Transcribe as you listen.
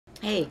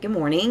Hey, good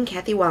morning.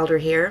 Kathy Wilder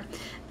here.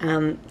 I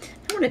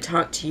want to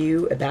talk to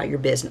you about your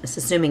business,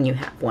 assuming you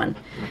have one.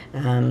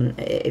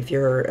 If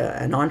you're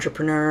an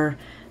entrepreneur,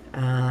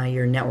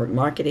 you're network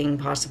marketing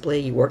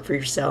possibly, you work for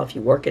yourself,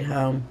 you work at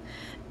home,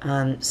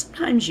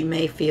 sometimes you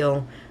may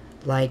feel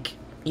like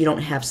you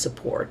don't have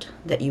support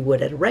that you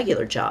would at a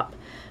regular job.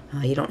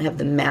 You don't have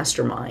the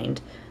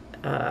mastermind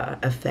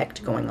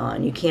effect going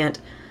on. You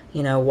can't,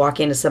 walk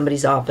into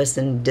somebody's office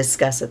and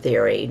discuss a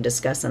theory,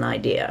 discuss an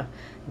idea,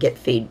 get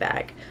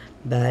feedback.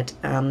 But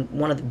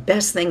one of the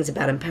best things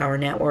about Empower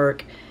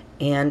Network,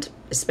 and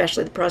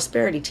especially the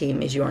Prosperity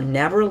Team, is you are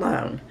never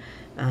alone.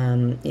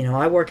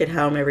 I work at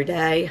home every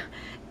day,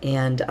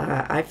 and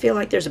I feel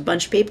like there's a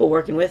bunch of people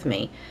working with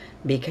me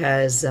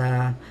because,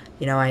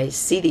 I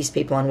see these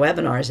people on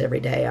webinars every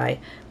day. I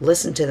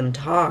listen to them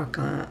talk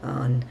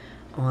on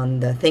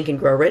the Think and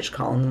Grow Rich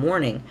call in the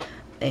morning.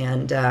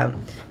 And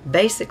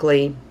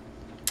basically,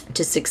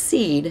 to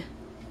succeed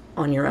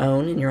on your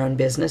own, in your own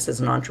business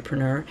as an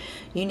entrepreneur,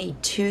 you need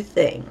two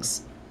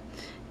things.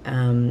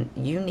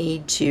 You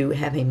need to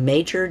have a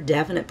major,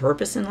 definite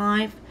purpose in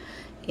life,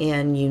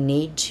 and you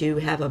need to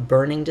have a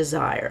burning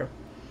desire.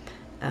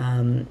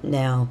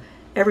 Now,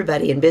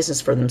 everybody in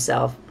business for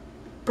themselves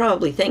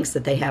probably thinks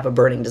that they have a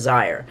burning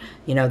desire.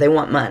 They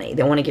want money,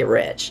 they want to get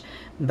rich,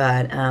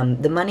 but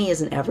the money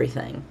isn't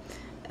everything.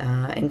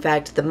 In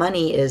fact, the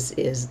money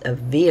is a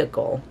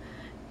vehicle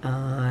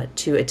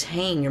to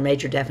attain your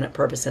major definite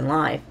purpose in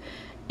life.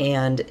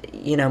 And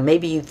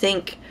maybe you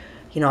think,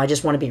 I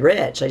just want to be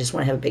rich, I just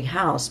want to have a big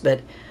house,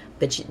 but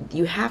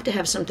you have to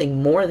have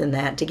something more than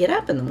that to get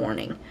up in the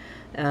morning.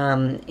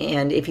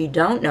 And if you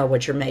don't know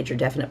what your major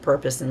definite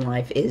purpose in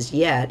life is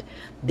yet,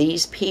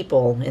 these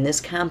people in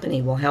this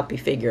company will help you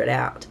figure it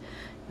out.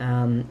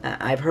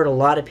 I've heard a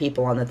lot of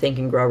people on the Think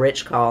and Grow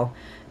Rich call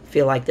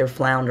feel like they're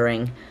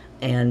floundering,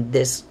 and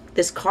this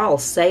call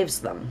saves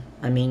them.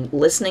 I mean,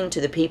 listening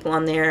to the people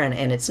on there,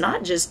 and it's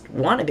not just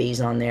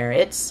wannabes on there.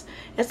 It's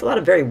a lot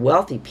of very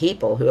wealthy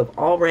people who have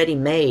already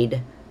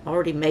made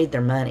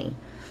their money.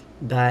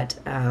 But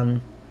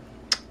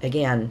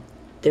again,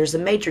 there's a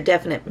major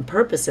definite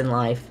purpose in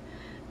life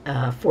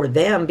for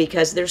them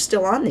because they're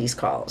still on these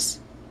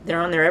calls.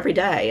 They're on there every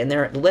day, and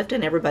they're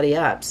lifting everybody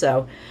up.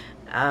 So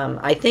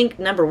I think,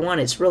 number one,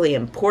 it's really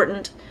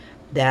important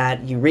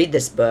that you read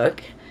this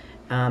book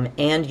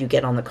and you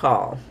get on the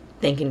call.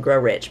 Think and Grow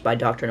Rich by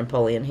Dr.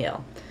 Napoleon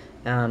Hill.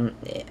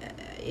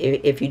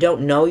 If you don't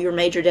know your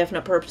major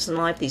definite purpose in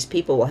life, these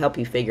people will help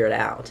you figure it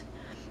out.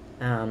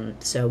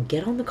 So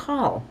get on the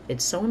call.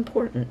 It's so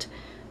important.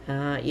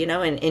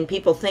 And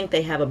people think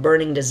they have a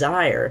burning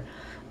desire,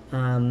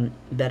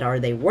 but are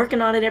they working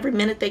on it every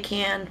minute they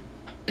can?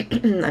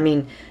 I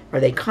mean, are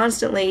they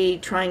constantly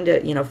trying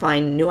to,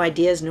 find new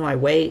ideas,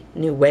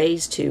 new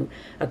ways to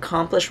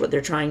accomplish what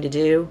they're trying to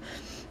do?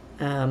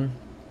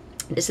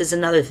 This is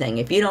another thing.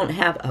 If you don't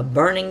have a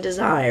burning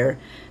desire,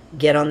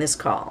 get on this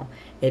call.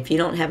 If you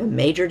don't have a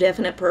major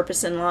definite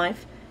purpose in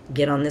life,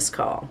 get on this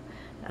call.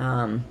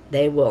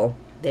 They will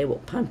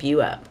pump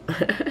you up.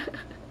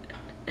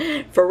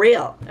 For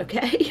real,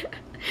 okay?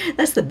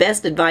 That's the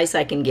best advice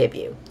I can give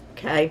you,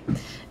 okay?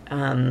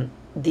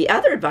 The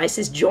other advice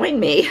is join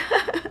me.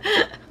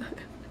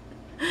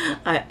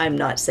 I'm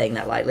not saying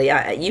that lightly.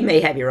 You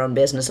may have your own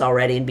business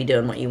already and be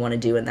doing what you want to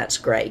do, and that's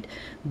great.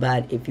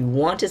 But if you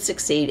want to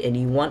succeed and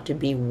you want to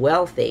be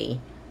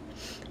wealthy,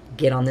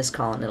 get on this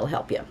call and it'll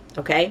help you,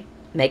 okay?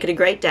 Make it a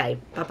great day.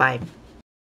 Bye-bye.